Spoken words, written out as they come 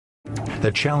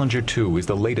The Challenger 2 is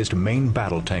the latest main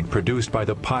battle tank produced by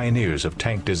the pioneers of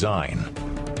tank design.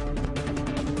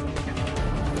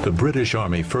 The British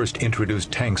Army first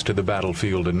introduced tanks to the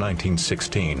battlefield in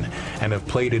 1916 and have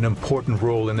played an important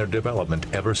role in their development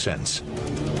ever since.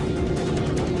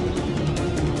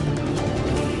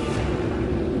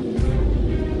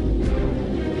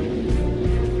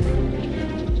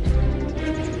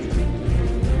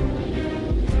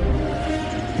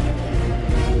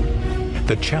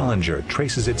 The Challenger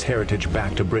traces its heritage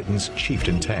back to Britain's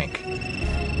Chieftain tank.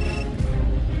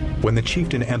 When the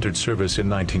Chieftain entered service in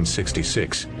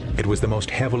 1966, it was the most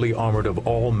heavily armored of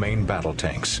all main battle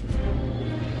tanks.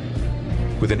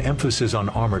 With an emphasis on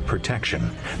armored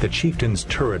protection, the Chieftain's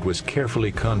turret was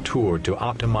carefully contoured to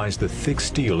optimize the thick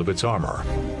steel of its armor.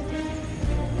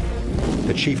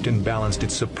 The Chieftain balanced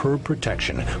its superb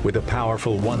protection with a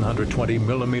powerful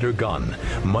 120mm gun,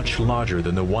 much larger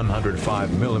than the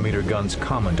 105mm guns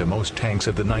common to most tanks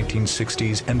of the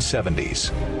 1960s and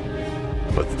 70s.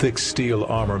 But thick steel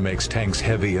armor makes tanks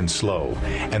heavy and slow,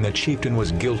 and the Chieftain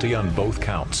was guilty on both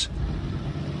counts.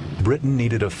 Britain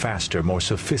needed a faster, more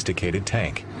sophisticated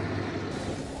tank.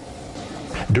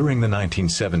 During the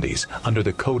 1970s, under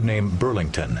the codename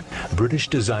Burlington, British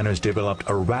designers developed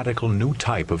a radical new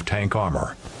type of tank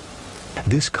armor.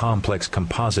 This complex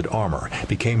composite armor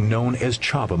became known as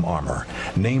Chobham armor,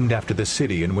 named after the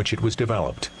city in which it was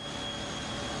developed.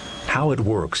 How it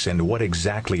works and what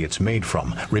exactly it's made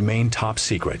from remain top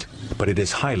secret, but it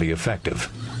is highly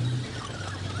effective.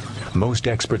 Most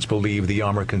experts believe the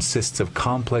armor consists of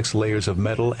complex layers of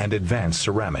metal and advanced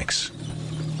ceramics.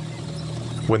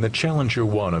 When the Challenger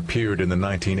 1 appeared in the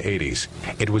 1980s,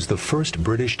 it was the first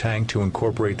British tank to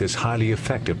incorporate this highly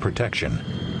effective protection.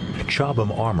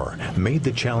 Chobham armor made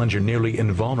the Challenger nearly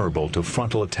invulnerable to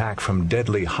frontal attack from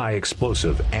deadly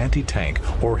high-explosive anti-tank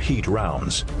or heat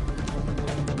rounds.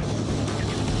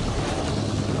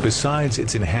 Besides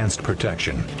its enhanced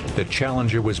protection, the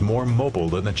Challenger was more mobile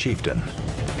than the Chieftain.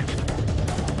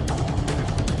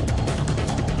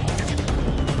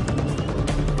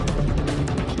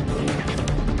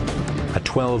 A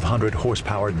 1,200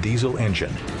 horsepower diesel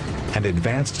engine and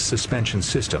advanced suspension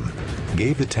system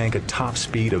gave the tank a top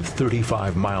speed of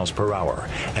 35 miles per hour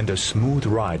and a smooth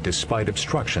ride despite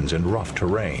obstructions and rough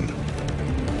terrain.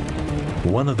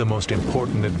 One of the most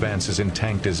important advances in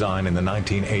tank design in the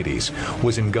 1980s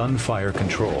was in gunfire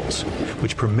controls,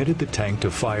 which permitted the tank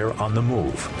to fire on the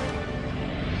move.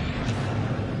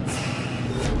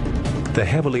 The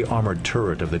heavily armored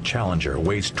turret of the Challenger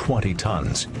weighs 20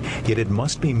 tons, yet it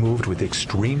must be moved with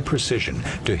extreme precision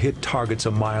to hit targets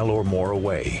a mile or more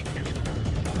away.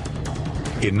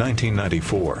 In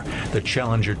 1994, the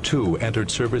Challenger 2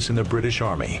 entered service in the British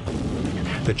Army.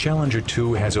 The Challenger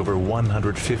 2 has over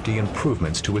 150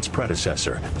 improvements to its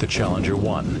predecessor, the Challenger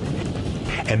 1,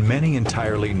 and many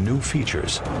entirely new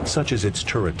features, such as its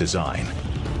turret design.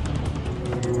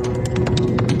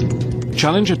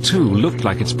 Challenger 2 looked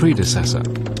like its predecessor.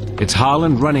 Its hull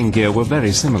and running gear were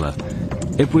very similar.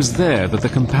 It was there that the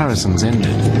comparisons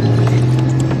ended.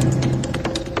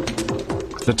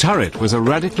 The turret was a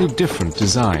radically different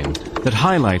design that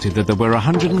highlighted that there were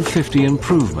 150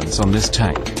 improvements on this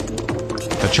tank.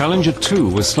 The Challenger 2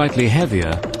 was slightly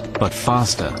heavier, but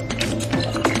faster.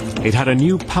 It had a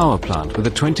new power plant with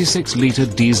a 26-litre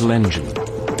diesel engine.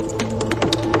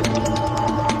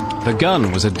 The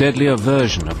gun was a deadlier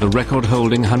version of the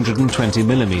record-holding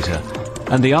 120mm,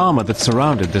 and the armor that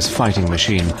surrounded this fighting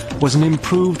machine was an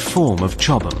improved form of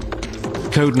Chobham,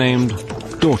 codenamed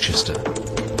Dorchester.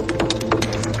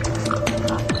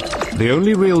 The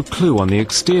only real clue on the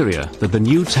exterior that the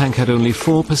new tank had only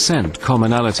 4%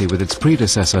 commonality with its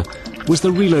predecessor was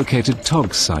the relocated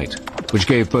TOG sight, which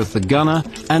gave both the gunner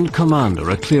and commander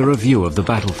a clearer view of the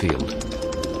battlefield.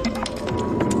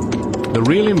 The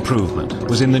real improvement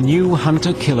was in the new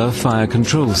hunter-killer fire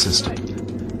control system,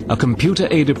 a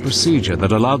computer-aided procedure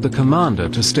that allowed the commander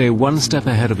to stay one step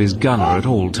ahead of his gunner at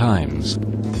all times.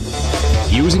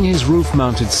 Using his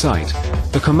roof-mounted sight,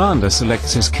 the commander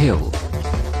selects his kill.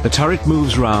 The turret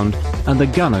moves round and the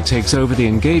gunner takes over the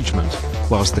engagement,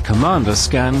 whilst the commander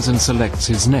scans and selects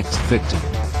his next victim.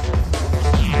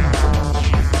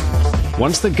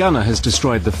 Once the gunner has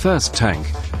destroyed the first tank,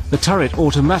 the turret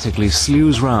automatically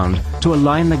slews round to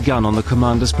align the gun on the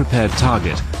commander's prepared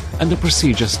target, and the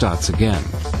procedure starts again.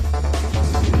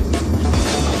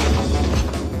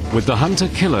 With the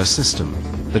hunter-killer system,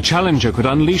 the Challenger could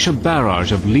unleash a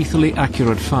barrage of lethally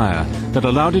accurate fire that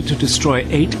allowed it to destroy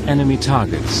 8 enemy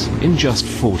targets in just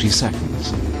 40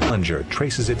 seconds. The Challenger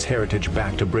traces its heritage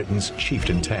back to Britain's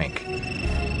Chieftain tank.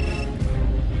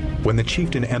 When the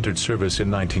Chieftain entered service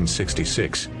in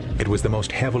 1966, It was the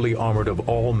most heavily armored of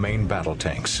all main battle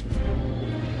tanks.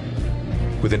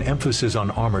 With an emphasis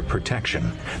on armored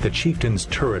protection, the Chieftain's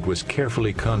turret was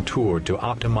carefully contoured to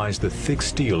optimize the thick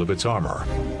steel of its armor.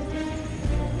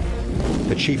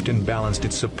 The Chieftain balanced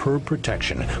its superb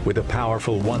protection with a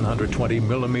powerful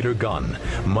 120mm gun,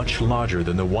 much larger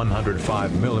than the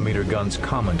 105mm guns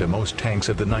common to most tanks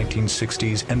of the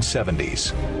 1960s and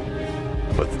 70s.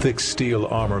 But thick steel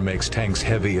armor makes tanks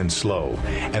heavy and slow,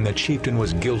 and the Chieftain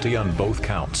was guilty on both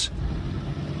counts.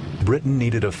 Britain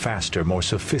needed a faster, more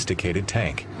sophisticated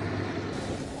tank.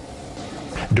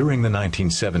 During the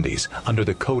 1970s, under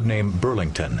the codename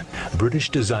Burlington, British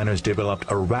designers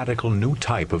developed a radical new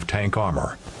type of tank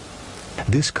armor.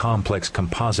 This complex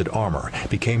composite armor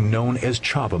became known as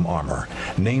Chobham armor,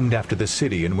 named after the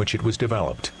city in which it was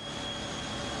developed.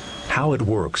 How it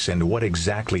works and what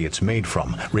exactly it's made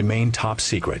from remain top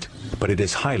secret, but it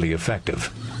is highly effective.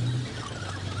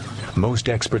 Most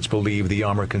experts believe the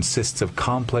armor consists of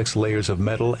complex layers of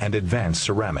metal and advanced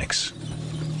ceramics.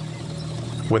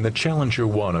 When the Challenger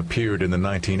 1 appeared in the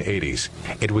 1980s,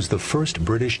 it was the first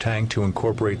British tank to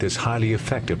incorporate this highly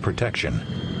effective protection.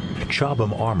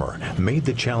 Chobham armor made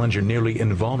the Challenger nearly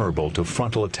invulnerable to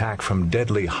frontal attack from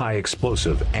deadly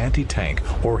high-explosive anti-tank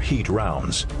or heat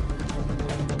rounds.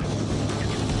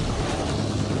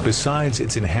 Besides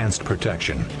its enhanced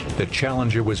protection, the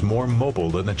Challenger was more mobile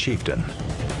than the Chieftain.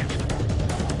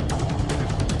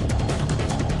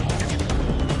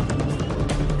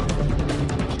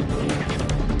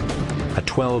 A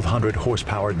 1,200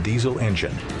 horsepower diesel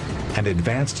engine and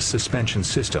advanced suspension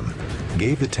system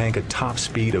gave the tank a top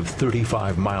speed of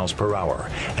 35 miles per hour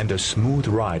and a smooth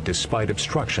ride despite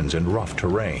obstructions and rough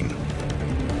terrain.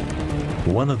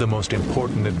 One of the most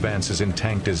important advances in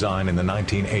tank design in the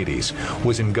 1980s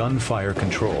was in gunfire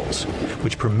controls,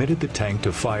 which permitted the tank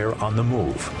to fire on the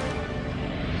move.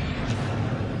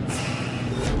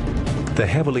 The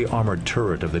heavily armored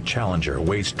turret of the Challenger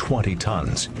weighs 20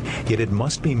 tons, yet it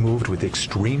must be moved with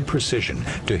extreme precision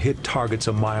to hit targets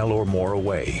a mile or more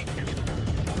away.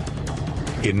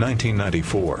 In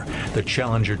 1994, the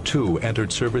Challenger 2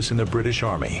 entered service in the British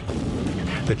Army.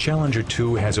 The Challenger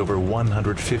 2 has over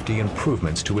 150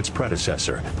 improvements to its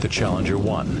predecessor, the Challenger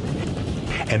 1,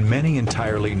 and many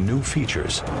entirely new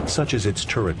features, such as its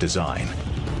turret design.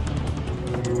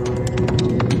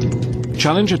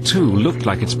 Challenger 2 looked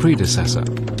like its predecessor.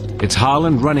 Its hull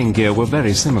and running gear were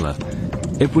very similar.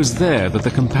 It was there that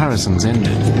the comparisons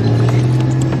ended.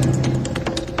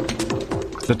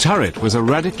 The turret was a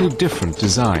radically different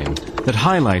design that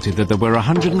highlighted that there were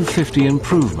 150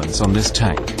 improvements on this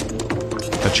tank.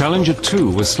 The Challenger 2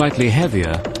 was slightly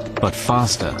heavier, but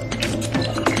faster.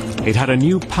 It had a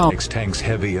new power. Makes tanks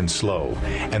heavy and slow,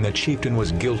 and the Chieftain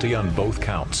was guilty on both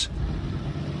counts.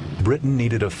 Britain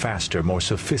needed a faster, more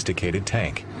sophisticated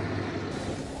tank.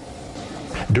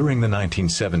 During the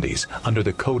 1970s, under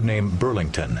the codename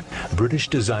Burlington, British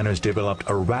designers developed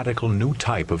a radical new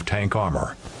type of tank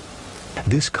armor.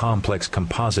 This complex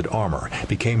composite armor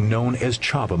became known as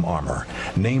Chobham armor,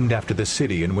 named after the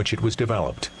city in which it was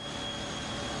developed.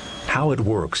 How it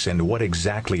works and what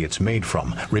exactly it's made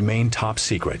from remain top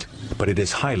secret, but it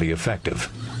is highly effective.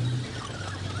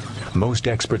 Most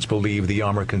experts believe the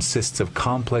armor consists of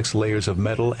complex layers of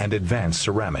metal and advanced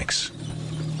ceramics.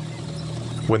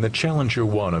 When the Challenger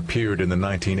 1 appeared in the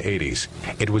 1980s,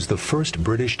 it was the first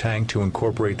British tank to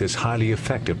incorporate this highly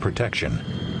effective protection.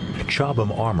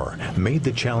 Chobham armor made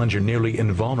the Challenger nearly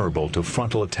invulnerable to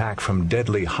frontal attack from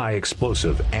deadly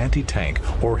high-explosive anti-tank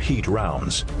or heat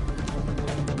rounds.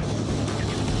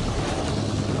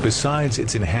 Besides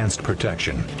its enhanced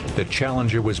protection, the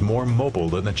Challenger was more mobile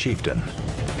than the Chieftain.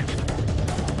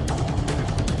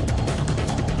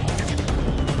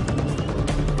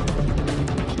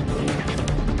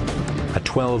 A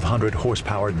 1,200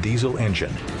 horsepower diesel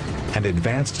engine and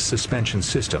advanced suspension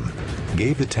system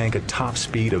gave the tank a top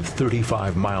speed of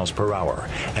 35 miles per hour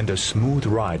and a smooth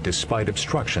ride despite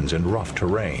obstructions and rough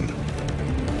terrain.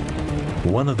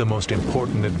 One of the most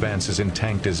important advances in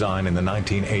tank design in the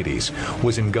 1980s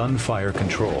was in gunfire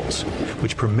controls,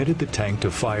 which permitted the tank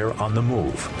to fire on the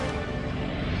move.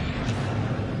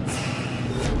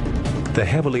 The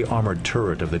heavily armored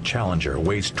turret of the Challenger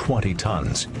weighs 20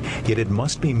 tons, yet it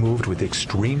must be moved with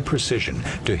extreme precision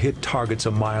to hit targets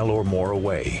a mile or more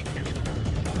away.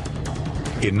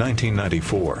 In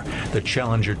 1994, the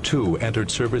Challenger 2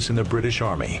 entered service in the British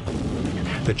Army.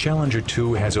 The Challenger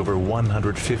 2 has over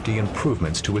 150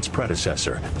 improvements to its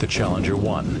predecessor, the Challenger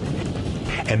 1,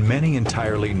 and many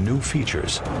entirely new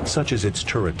features, such as its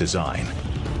turret design.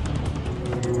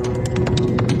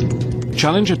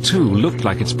 Challenger 2 looked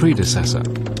like its predecessor.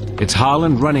 Its hull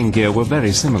and running gear were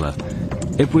very similar.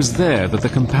 It was there that the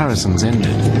comparisons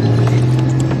ended.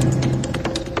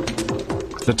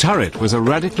 The turret was a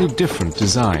radically different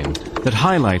design that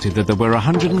highlighted that there were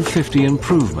 150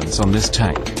 improvements on this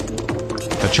tank.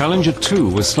 The Challenger 2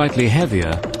 was slightly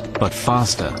heavier, but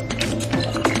faster.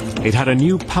 It had a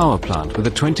new power plant with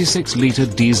a 26-litre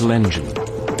diesel engine.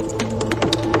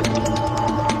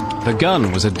 The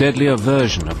gun was a deadlier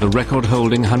version of the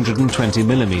record-holding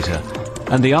 120mm,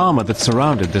 and the armour that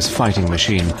surrounded this fighting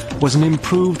machine was an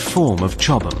improved form of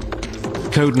Chobham,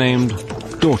 codenamed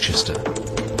Dorchester.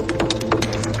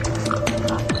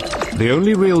 The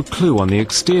only real clue on the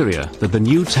exterior that the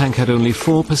new tank had only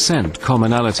 4%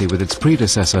 commonality with its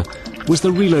predecessor was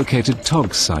the relocated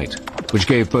TOGS sight, which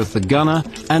gave both the gunner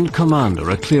and commander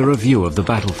a clearer view of the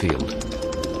battlefield.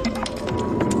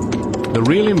 The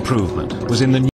real improvement was in the